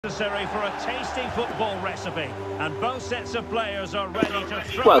Necessary for a tasty football recipe, and both sets of players are ready to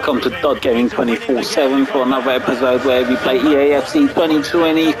throw. Welcome to Dot Gaming 24/7 for another episode where we play EAFC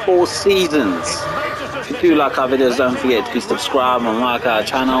 2020 Four Seasons. If you do like our videos, don't forget to subscribe and like our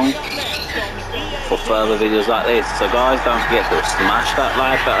channel for further videos like this. So guys, don't forget to smash that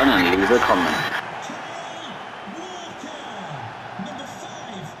like button and leave a comment.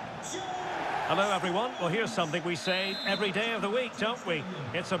 Hello everyone, well here's something we say every day of the week, don't we?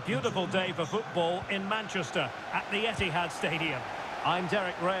 It's a beautiful day for football in Manchester at the Etihad Stadium. I'm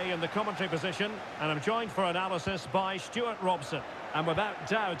Derek Ray in the commentary position, and I'm joined for analysis by Stuart Robson. And without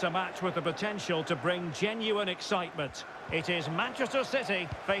doubt, a match with the potential to bring genuine excitement. It is Manchester City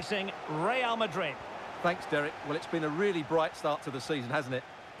facing Real Madrid. Thanks, Derek. Well, it's been a really bright start to the season, hasn't it?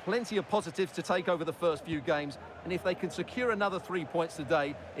 Plenty of positives to take over the first few games, and if they can secure another 3 points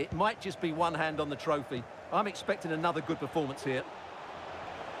today, it might just be one hand on the trophy. I'm expecting another good performance here.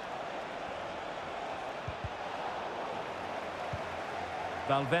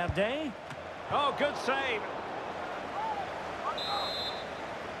 Valverde. Oh, good save.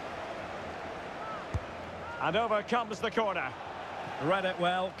 And over comes the corner. Read it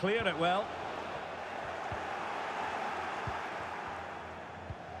well, cleared it well.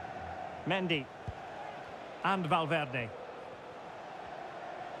 Mendy and Valverde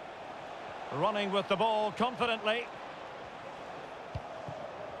running with the ball confidently.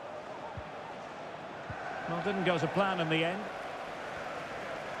 Well, didn't go to plan in the end.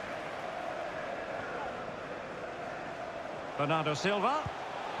 Bernardo Silva.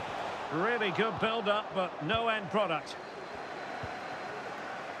 Really good build-up, but no end product.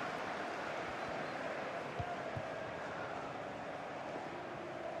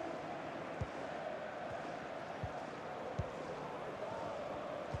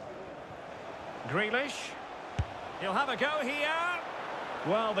 Grealish. He'll have a go here.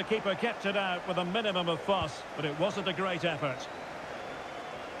 Well, the keeper kept it out with a minimum of fuss, but it wasn't a great effort.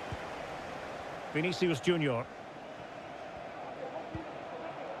 Vinicius Junior.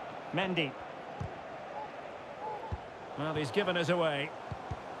 Mendy. Well, he's given us away.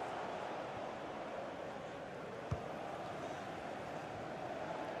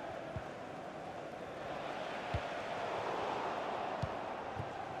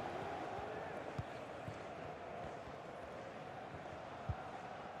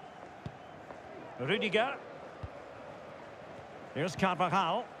 Rudiger. Here's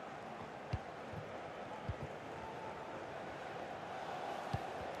Carvajal.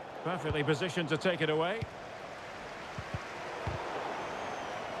 Perfectly positioned to take it away.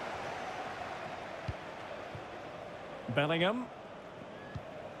 Bellingham.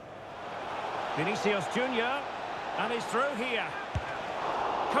 Vinicius Junior. And he's through here.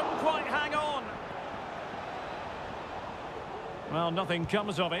 Couldn't quite hang on. Well, nothing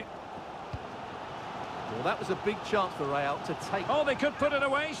comes of it. Well, that was a big chance for Real to take... Oh, they could put it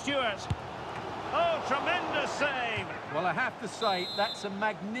away, Stuart. Oh, tremendous save. Well, I have to say, that's a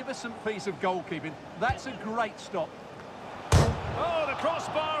magnificent piece of goalkeeping. That's a great stop. Oh, the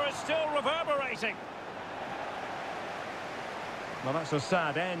crossbar is still reverberating. Well, that's a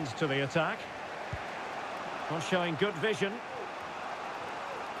sad end to the attack. Not showing good vision.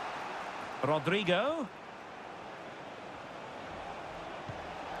 Rodrigo.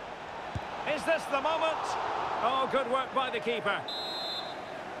 Is this the moment? Oh, good work by the keeper.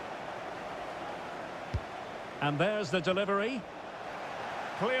 And there's the delivery.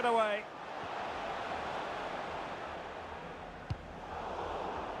 Cleared away.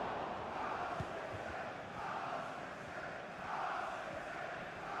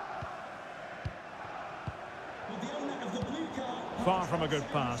 Far from a good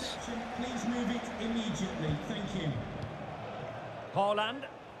pass. Please move it immediately. Thank you. Haaland.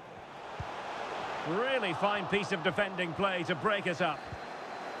 Really fine piece of defending play to break it up.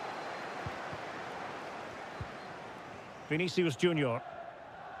 Vinicius Junior.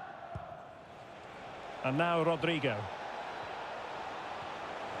 And now Rodrigo.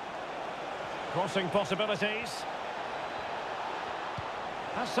 Crossing possibilities.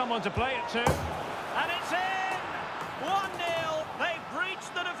 Has someone to play it to. And it's in! 1-0. They've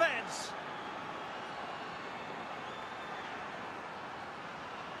breached the defence.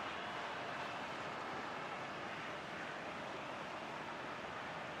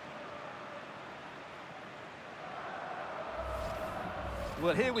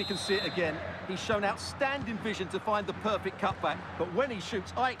 Well, here we can see it again. He's shown outstanding vision to find the perfect cutback. But when he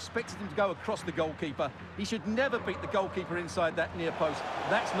shoots, I expected him to go across the goalkeeper. He should never beat the goalkeeper inside that near post.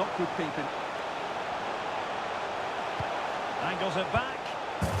 That's not good keeping. Angles it back.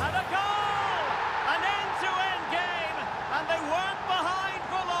 And a goal! An end-to-end game. And they weren't behind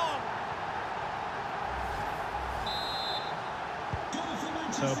for long.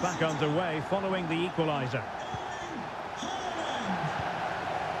 So back underway following the equaliser.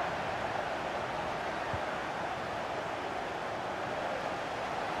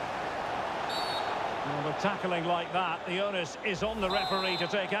 Well, with tackling like that, the onus is on the referee to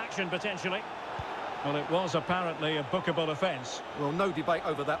take action potentially. Well, it was apparently a bookable offence. Well, no debate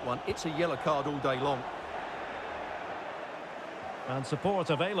over that one. It's a yellow card all day long. And support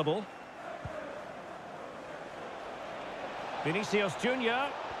available. Vinicius Junior.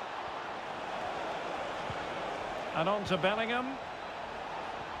 And on to Bellingham.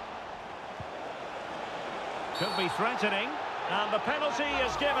 Could be threatening. And the penalty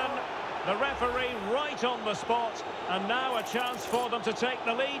is given. The referee right on the spot. And now a chance for them to take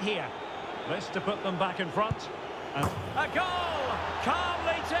the lead here. This to put them back in front. And a goal!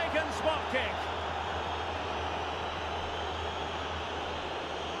 Calmly taken spot kick.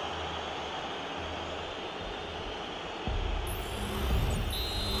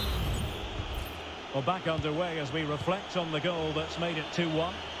 Well, back underway as we reflect on the goal that's made it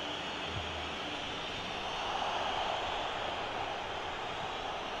 2-1.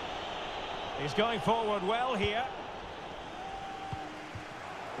 He's going forward well here.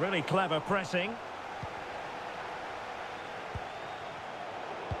 Really clever pressing.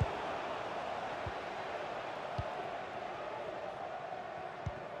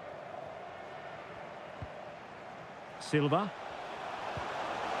 Silva.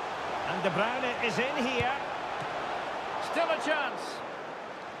 And De Bruyne is in here. Still a chance.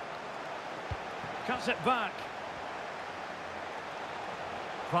 Cuts it back.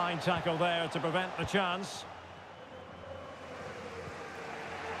 Fine tackle there to prevent the chance.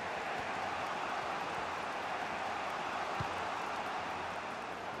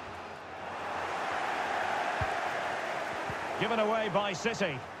 Given away by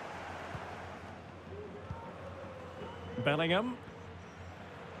City. Bellingham.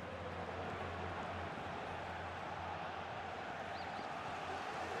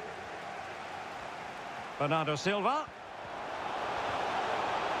 Bernardo Silva.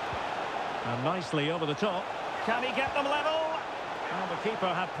 And nicely over the top. Can he get them level? Well, the keeper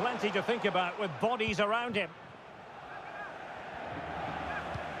had plenty to think about with bodies around him.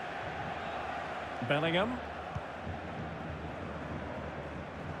 Bellingham.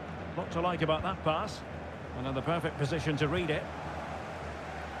 What to like about that pass. And in the perfect position to read it.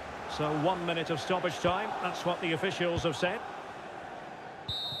 So 1 minute of stoppage time. That's what the officials have said.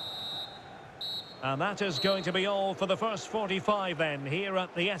 And that is going to be all for the first 45 then, here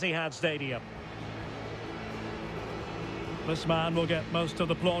at the Etihad Stadium. This man will get most of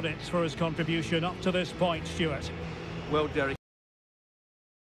the plaudits for his contribution up to this point, Stuart. Well, Derek.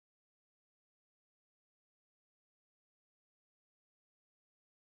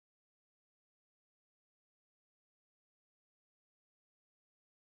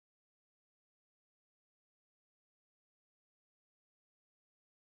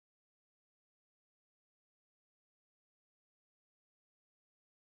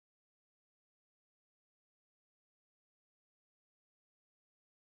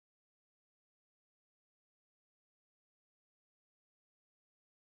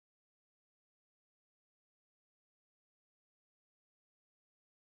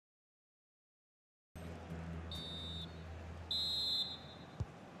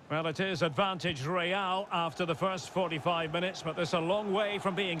 Well, it is advantage Real after the first 45 minutes, but there's a long way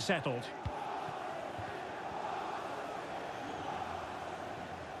from being settled.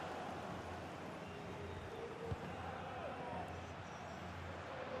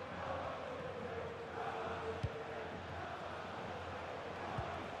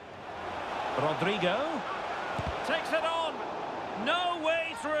 Rodrigo takes it on. No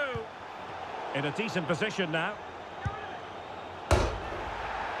way through. In a decent position now.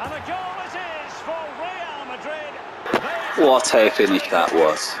 And a goal it is for Real Madrid. What a finish that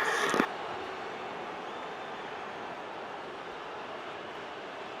was.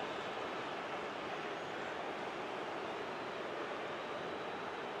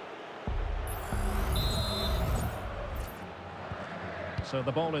 So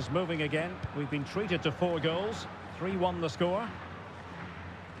the ball is moving again. We've been treated to 4 goals. 3-1 the score.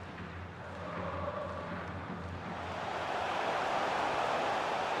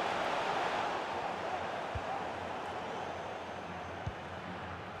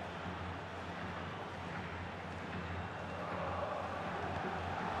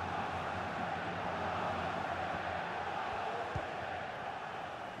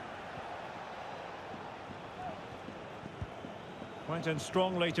 Went in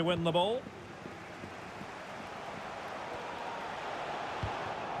strongly to win the ball.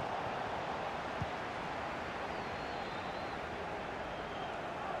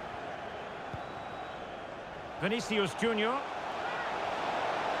 Vinicius Junior.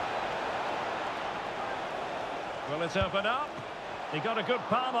 Will it open up? He got a good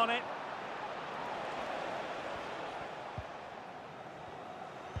palm on it.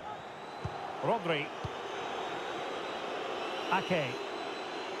 Rodri. Ake.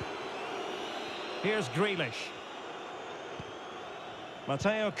 Here's Grealish.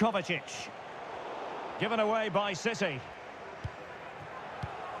 Mateo Kovacic. Given away by City.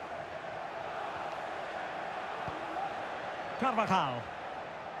 Carvajal.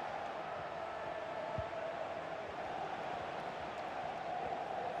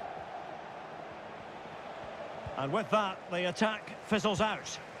 And with that, the attack fizzles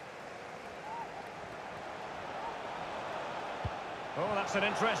out. Oh, that's an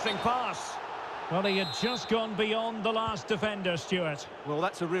interesting pass. Well, he had just gone beyond the last defender, Stuart. Well,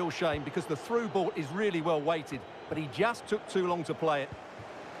 that's a real shame because the through ball is really well weighted, but he just took too long to play it.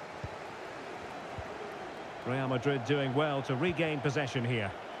 Real Madrid doing well to regain possession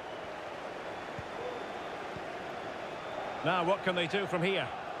here. Now, what can they do from here?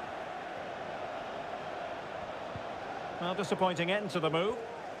 Well, disappointing end to the move.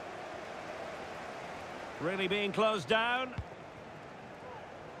 Really being closed down.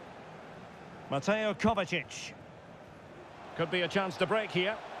 Mateo Kovacic. Could be a chance to break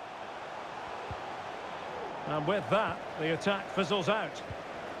here. And with that, the attack fizzles out.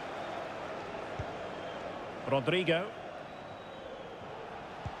 Rodrigo.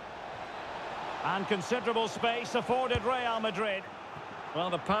 And considerable space afforded Real Madrid. Well,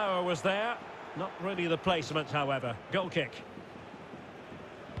 the power was there. Not really the placement, however. Goal kick.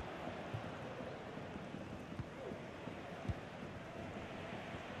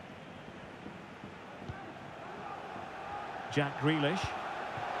 Jack Grealish.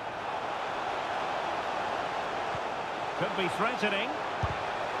 Could be threatening.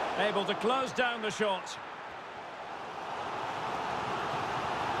 Able to close down the shot.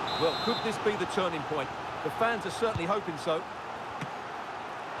 Well, could this be the turning point? The fans are certainly hoping so.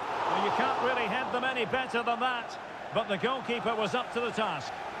 Well, you can't really head them any better than that. But the goalkeeper was up to the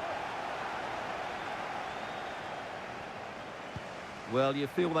task. Well, you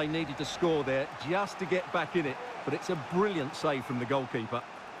feel they needed to score there just to get back in it. But it's a brilliant save from the goalkeeper.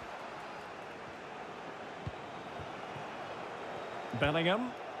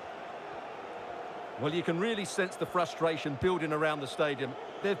 Bellingham. Well, you can really sense the frustration building around the stadium.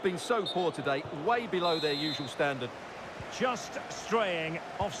 They've been so poor today, way below their usual standard. Just straying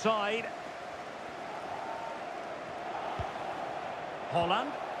offside.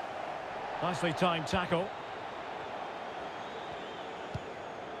 Holland. Nicely timed tackle.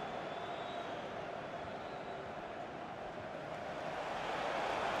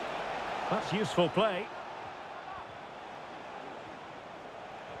 That's useful play.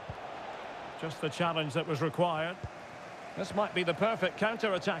 Just the challenge that was required. This might be the perfect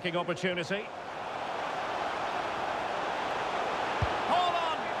counter-attacking opportunity. Hold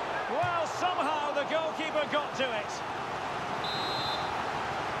on! Well, somehow the goalkeeper got to it.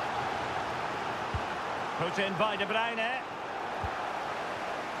 Put in by De Bruyne.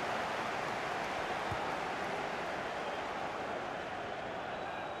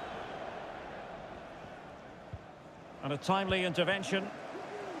 And a timely intervention.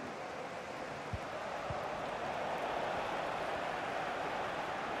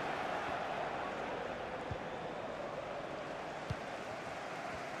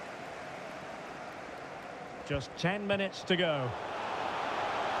 Just 10 minutes to go.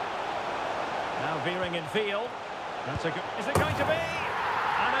 Now veering in field. That's a good... Is it going to be?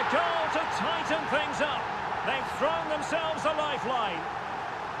 And a goal to tighten things up. They've thrown themselves a lifeline.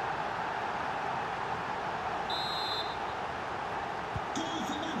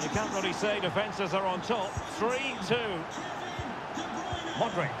 You can't really say defences are on top. 3-2.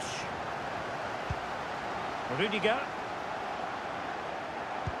 Modric. Rudiger.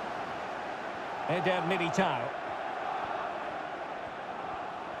 Eder Militao.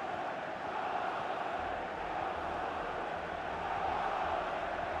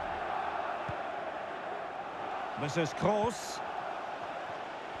 This is Kroos.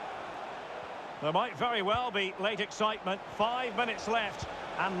 There might very well be late excitement. 5 minutes left.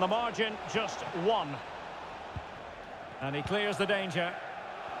 And the margin just 1. And he clears the danger.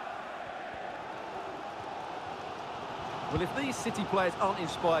 Well, if these City players aren't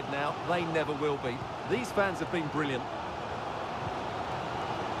inspired now, they never will be. These fans have been brilliant.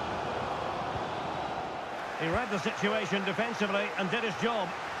 He read the situation defensively and did his job.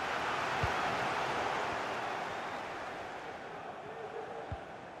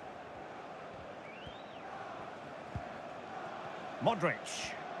 Modric.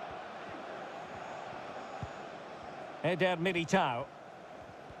 Eder Militao.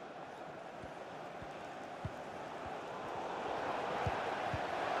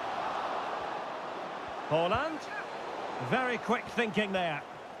 Haaland. Very quick thinking there.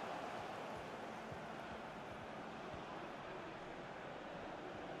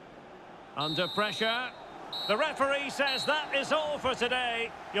 Under pressure. The referee says that is all for today.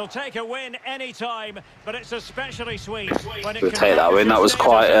 You'll take a win any time, but it's especially sweet when it We'll take that win. That was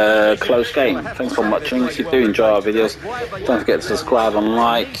quite a close game. Thanks for watching. If you do enjoy our videos, don't forget to subscribe and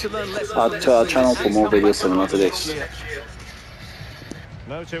like to our channel for more videos similar to this.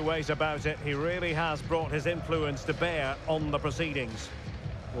 No two ways about it. He really has brought his influence to bear on the proceedings.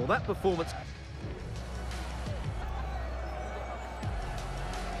 Well, that performance...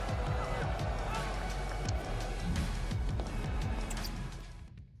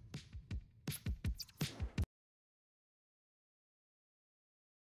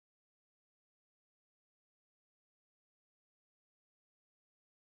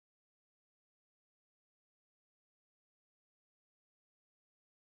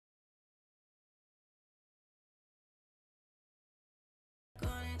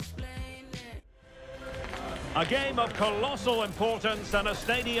 A game of colossal importance and a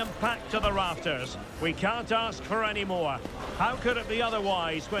stadium packed to the rafters. We can't ask for any more. How could it be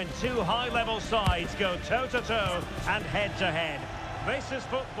otherwise when two high-level sides go toe-to-toe and head-to-head? This is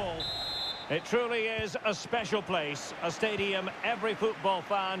football. It truly is a special place, a stadium every football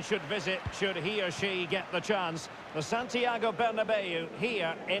fan should visit should he or she get the chance. The Santiago Bernabeu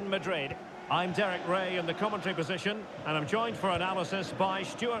here in Madrid. I'm Derek Ray in the commentary position, and I'm joined for analysis by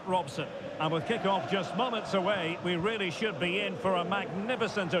Stuart Robson. And with kick-off just moments away, we really should be in for a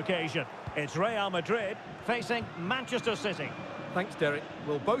magnificent occasion. It's Real Madrid facing Manchester City. Thanks, Derek.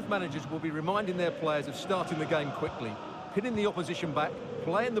 Well, both managers will be reminding their players of starting the game quickly, pinning the opposition back,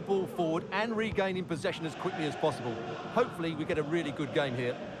 playing the ball forward and regaining possession as quickly as possible. Hopefully, we get a really good game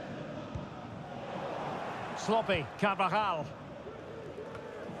here. Sloppy, Carvajal.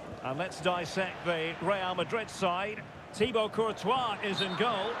 And let's dissect the Real Madrid side. Thibaut Courtois is in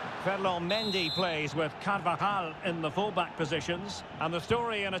goal. Ferland Mendy plays with Carvajal in the fullback positions. And the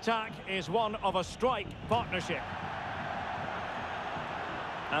story in attack is one of a strike partnership.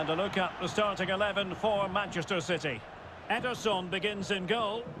 And a look at the starting 11 for Manchester City. Ederson begins in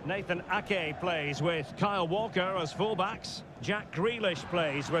goal. Nathan Ake plays with Kyle Walker as fullbacks. Jack Grealish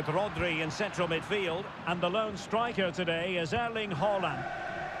plays with Rodri in central midfield. And the lone striker today is Erling Haaland.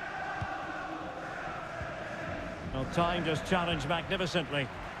 Well, timed his challenge magnificently.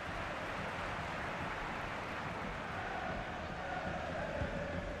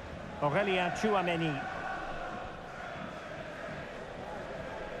 Aurélien Tchouameni.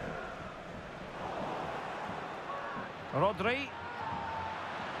 Rodri.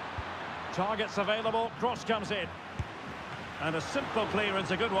 Targets available, cross comes in. And a simple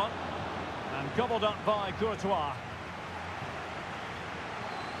clearance, a good one. And gobbled up by Courtois.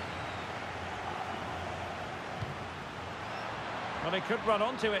 Well, he could run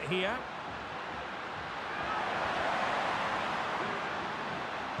onto it here.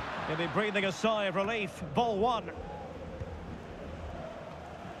 He'll be breathing a sigh of relief. Ball one.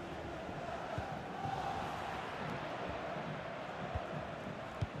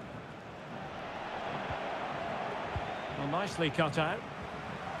 Well, nicely cut out.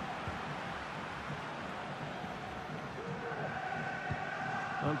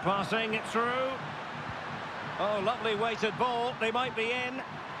 And passing it through. Oh, lovely weighted ball. They might be in.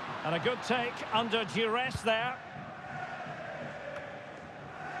 And a good take under duress there.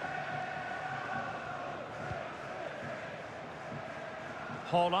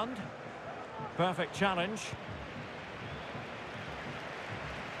 Haaland. Perfect challenge.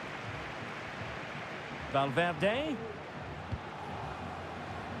 Valverde.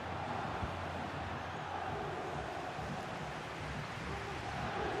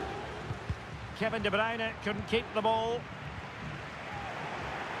 Kevin De Bruyne couldn't keep the ball.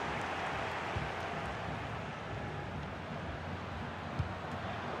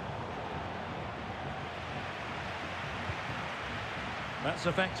 That's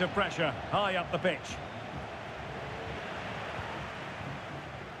effective pressure, high up the pitch.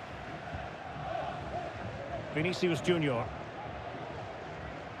 Vinicius Junior.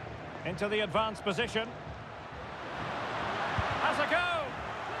 Into the advanced position. Has a go!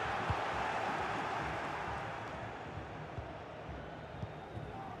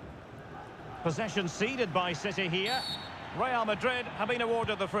 Possession ceded by City here. Real Madrid have been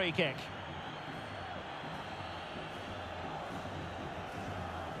awarded the free kick.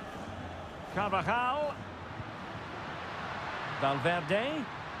 Carvajal. Valverde.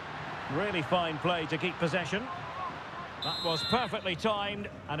 Really fine play to keep possession. That was perfectly timed,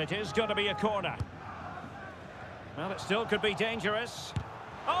 and it is going to be a corner. Well, it still could be dangerous.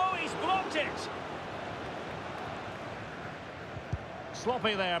 Oh, he's blocked it!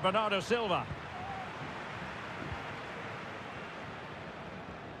 Sloppy there, Bernardo Silva.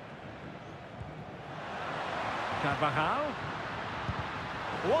 Carvajal.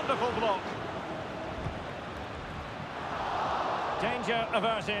 Wonderful block. Danger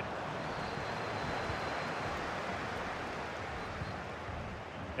averted.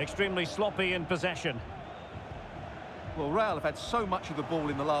 Extremely sloppy in possession. Well, Real have had so much of the ball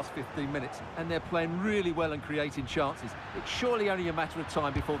in the last 15 minutes, and they're playing really well and creating chances. It's surely only a matter of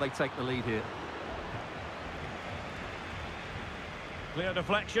time before they take the lead here. Clear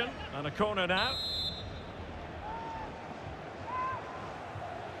deflection, and a corner now.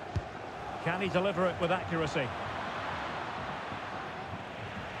 Can he deliver it with accuracy?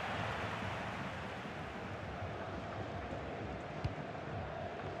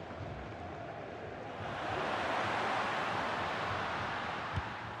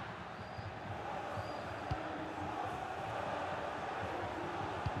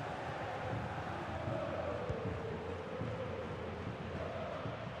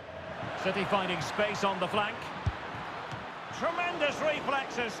 City finding space on the flank. Tremendous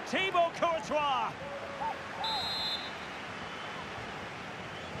reflexes, Thibaut Courtois.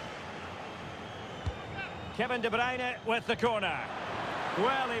 Kevin De Bruyne with the corner.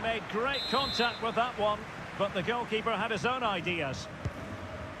 Well, he made great contact with that one, but the goalkeeper had his own ideas.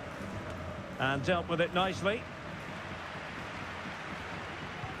 And dealt with it nicely.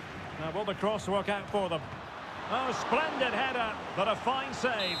 Now, will the cross work out for them? Oh, splendid header, but a fine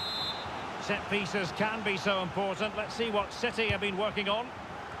save. Set pieces can be so important. Let's see what City have been working on.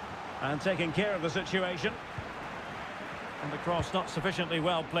 And taking care of the situation. And the cross not sufficiently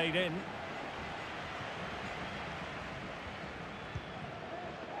well played in.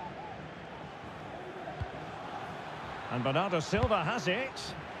 And Bernardo Silva has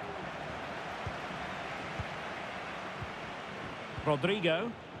it.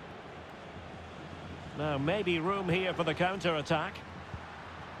 Rodrigo. Now, maybe room here for the counter-attack.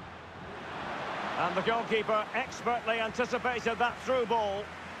 And the goalkeeper expertly anticipated that through ball.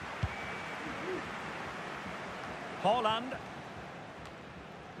 Haaland.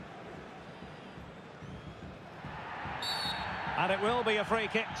 And it will be a free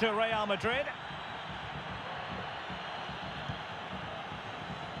kick to Real Madrid.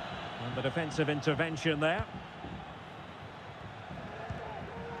 And the defensive intervention there.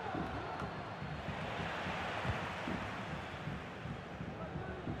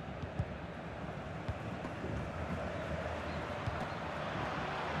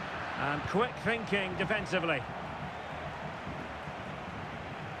 And quick thinking defensively.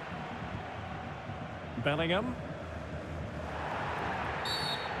 Bellingham.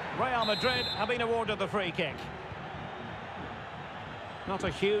 Real Madrid have been awarded the free kick. Not a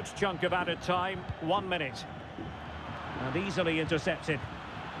huge chunk of added time, 1 minute. And easily intercepted.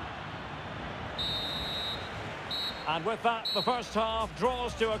 And with that, the first half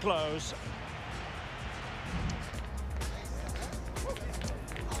draws to a close.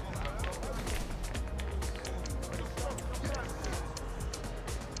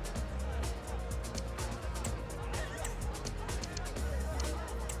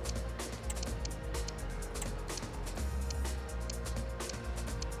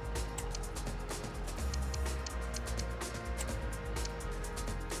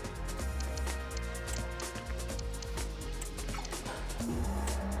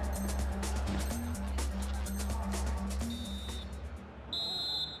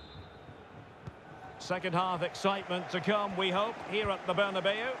 Second half excitement to come, we hope, here at the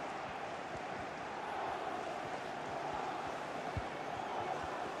Bernabeu.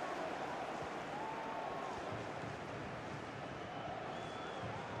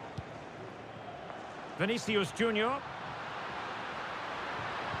 Vinicius Junior.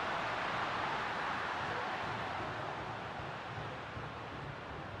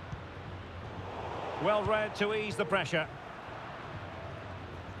 Well read to ease the pressure.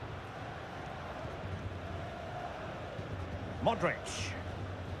 Modric.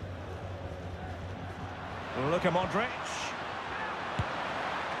 Luka Modric.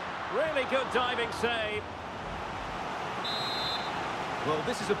 Really good diving save. Well,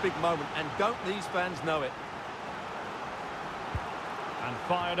 this is a big moment, and don't these fans know it? And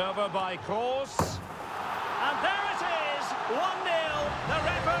fired over by Kroos. And there it is, 1-0. Their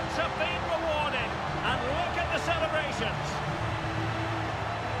efforts have been rewarded. And look at the celebrations.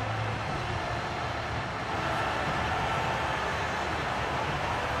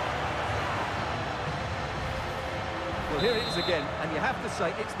 Well, here it is again, and you have to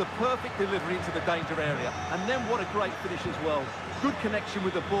say it's the perfect delivery into the danger area. And then what a great finish as well. Good connection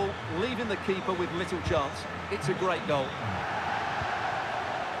with the ball, leaving the keeper with little chance. It's a great goal.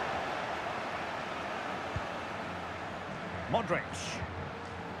 Modric.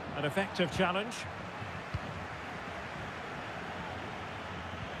 An effective challenge.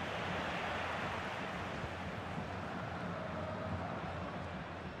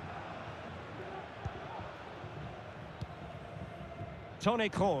 Toni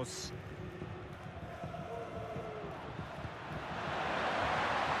Kroos.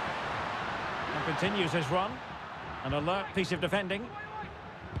 And continues his run. An alert piece of defending.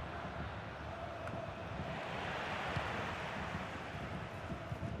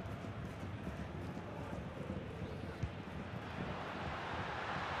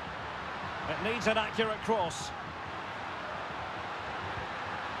 It needs an accurate cross.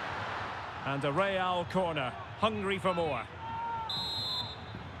 And a Real corner, hungry for more.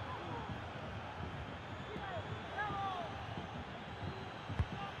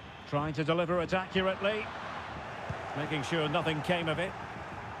 Trying to deliver it accurately. Making sure nothing came of it.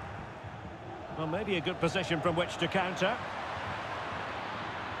 Well, maybe a good position from which to counter.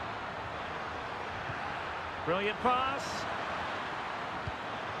 Brilliant pass.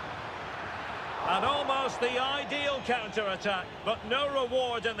 And almost the ideal counter-attack, but no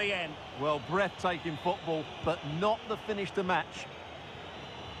reward in the end. Well, breathtaking football, but not the finish to match.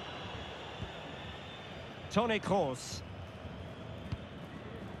 Toni Kroos.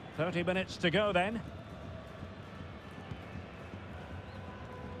 30 minutes to go then.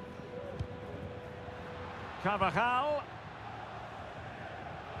 Carvajal.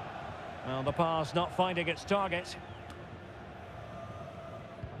 Well, the pass not finding its target.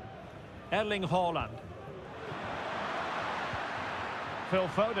 Erling Haaland. Phil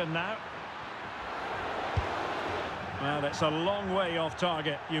Foden now. Well, it's a long way off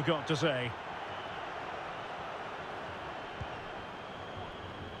target, you've got to say.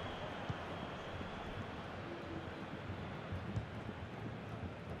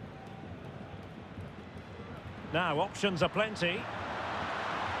 Now, options are plenty.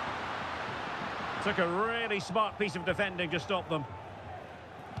 Took a really smart piece of defending to stop them.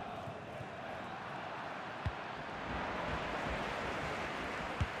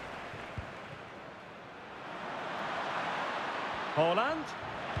 Haaland.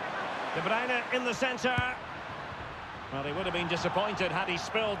 De Bruyne in the centre. Well, he would have been disappointed had he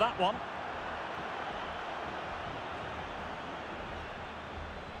spilled that one.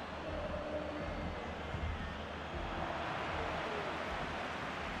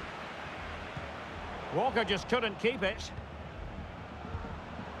 Walker just couldn't keep it.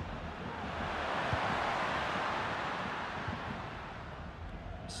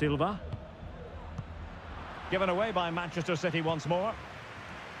 Silva. Given away by Manchester City once more.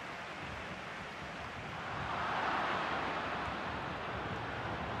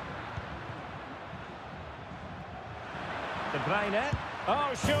 De Bruyne.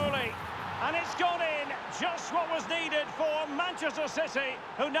 Oh, surely. And it's gone in. Just what was needed for Manchester City,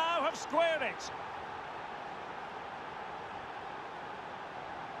 who now have squared it.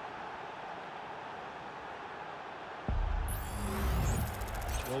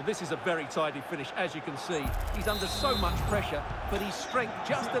 Well, this is a very tidy finish, as you can see. He's under so much pressure, but his strength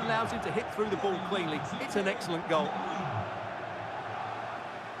just allows him to hit through the ball cleanly. It's an excellent goal.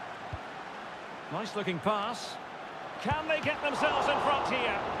 Nice-looking pass. Can they get themselves in front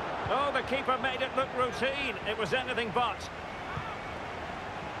here? Oh, the keeper made it look routine. It was anything but.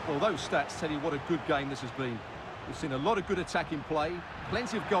 Well, those stats tell you what a good game this has been. We've seen a lot of good attacking play,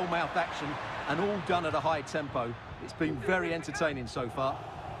 plenty of goal-mouth action, and all done at a high tempo. It's been very entertaining so far.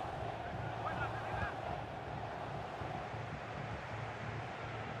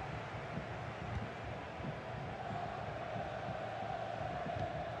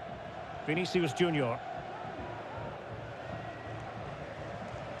 Vinicius Junior.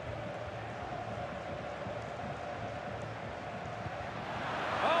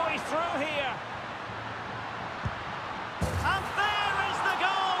 Oh, he's through here. And there is the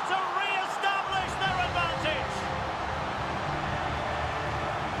goal to re-establish their advantage.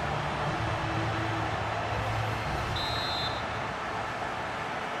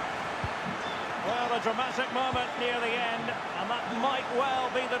 Well, a dramatic moment near the end, and that might well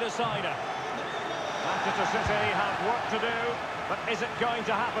be the decider. Manchester City have work to do, but is it going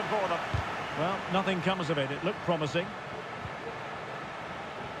to happen for them? Well, nothing comes of it. It looked promising.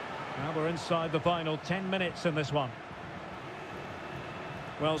 Now we're inside the final 10 minutes in this one.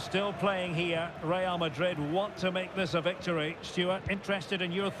 Well, still playing here. Real Madrid want to make this a victory. Stuart, interested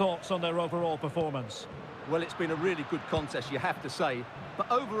in your thoughts on their overall performance? Well, it's been a really good contest, you have to say. But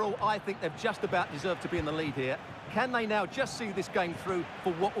overall, I think they've just about deserved to be in the lead here. Can they now just see this game through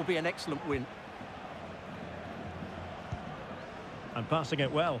for what will be an excellent win? And passing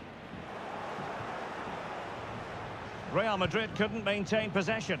it well. Real Madrid couldn't maintain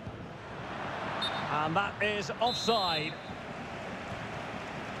possession. And that is offside.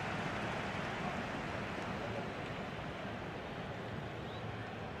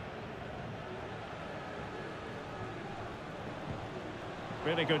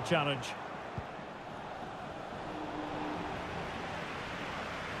 Really good challenge.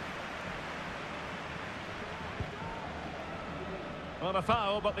 Well, a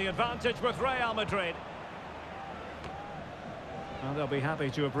foul, but the advantage with Real Madrid. Well, they'll be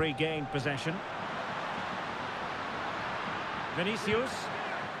happy to have regained possession. Vinicius.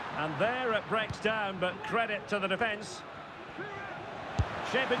 And there it breaks down, but credit to the defence.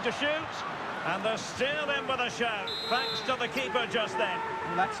 Shaping to shoot. And they're still in with a shout, thanks to the keeper just then.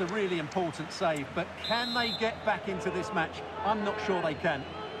 Well, that's a really important save, but can they get back into this match? I'm not sure they can.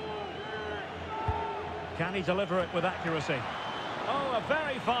 Can he deliver it with accuracy? Oh, a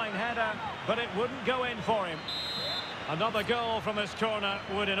very fine header, but it wouldn't go in for him. Another goal from this corner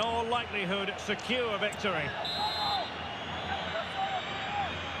would in all likelihood secure victory.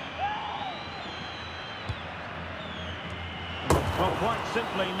 Well, quite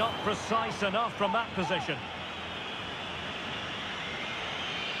simply not precise enough from that position.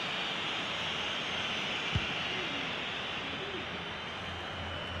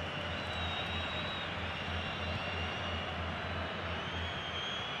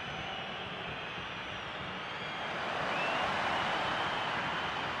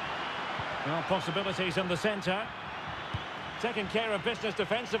 Well, possibilities in the centre. Taking care of business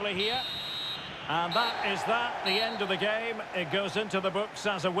defensively here. And that is that, the end of the game. It goes into the books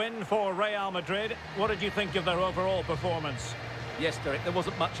as a win for Real Madrid. What did you think of their overall performance? Yes, Derek, there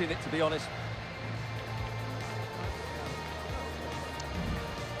wasn't much in it, to be honest.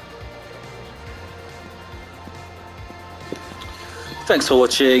 Thanks for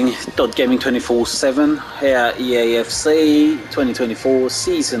watching Dot Gaming 24/7 here at EAFC 2024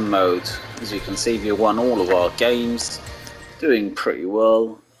 season mode. As you can see, we won all of our games, doing pretty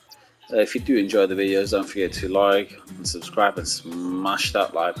well. If you do enjoy the videos, don't forget to like and subscribe and smash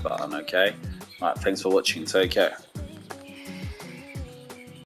that like button, okay? Alright, thanks for watching, take care.